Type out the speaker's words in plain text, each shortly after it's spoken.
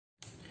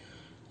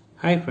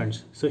Hi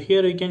friends, so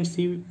here you can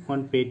see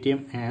one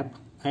Paytm app.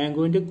 I am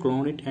going to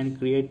clone it and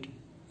create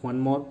one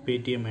more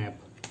Paytm app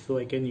so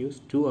I can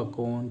use two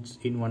accounts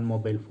in one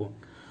mobile phone.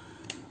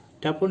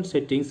 Tap on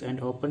settings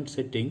and open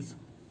settings,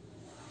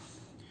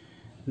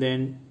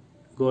 then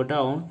go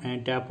down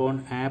and tap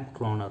on app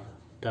cloner.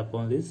 Tap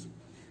on this,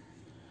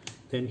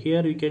 then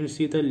here you can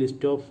see the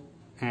list of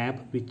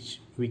app which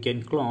we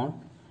can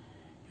clone.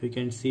 You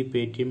can see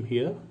Paytm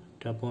here.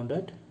 Tap on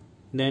that,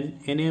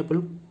 then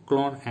enable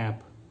clone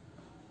app.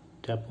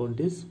 Tap on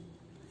this.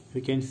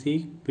 You can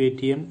see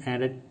Paytm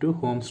added to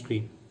home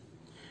screen.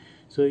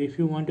 So if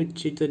you want to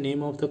change the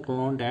name of the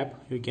cloned app,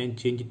 you can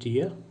change it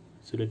here.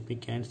 So let me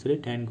cancel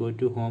it and go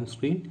to home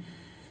screen.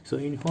 So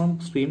in home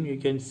screen you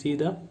can see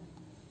the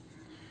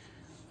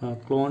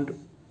cloned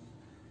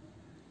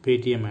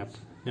Paytm app.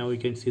 Now you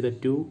can see the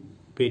two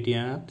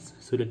Paytm apps.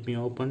 So let me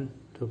open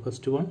the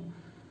first one.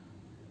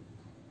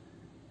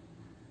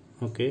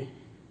 Okay,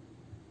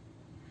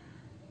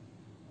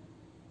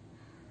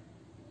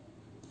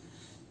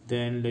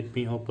 then let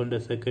me open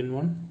the second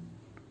one.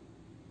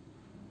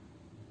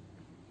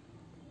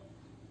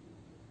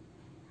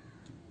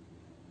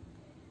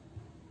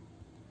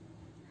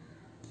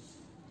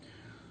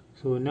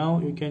 So now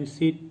you can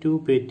see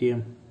two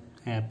Paytm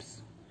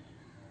apps.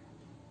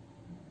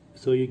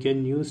 So you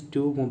can use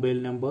two mobile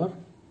number,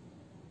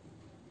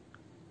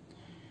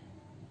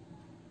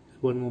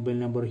 one mobile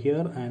number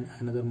here and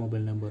another mobile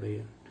number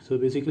here. So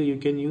basically you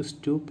can use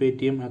two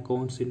Paytm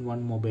accounts in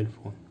one mobile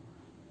phone.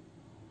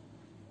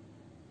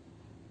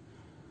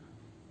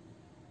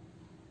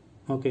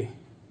 Okay,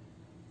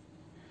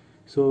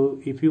 so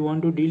if you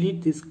want to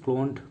delete this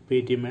cloned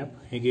Paytm app,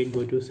 again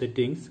go to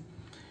settings,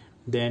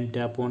 then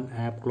tap on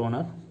app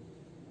cloner,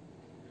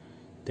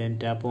 then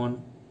tap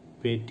on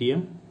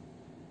Paytm,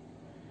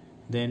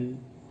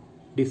 then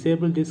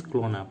disable this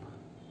clone app.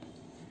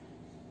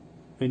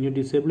 When you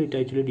disable it,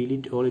 actually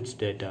delete all its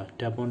data.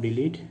 Tap on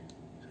delete.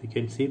 So you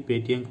can see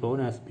Paytm clone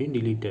has been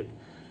deleted.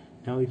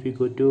 Now if you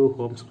go to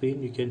home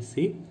screen, you can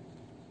see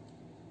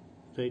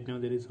right now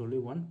there is only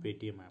one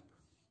Paytm app.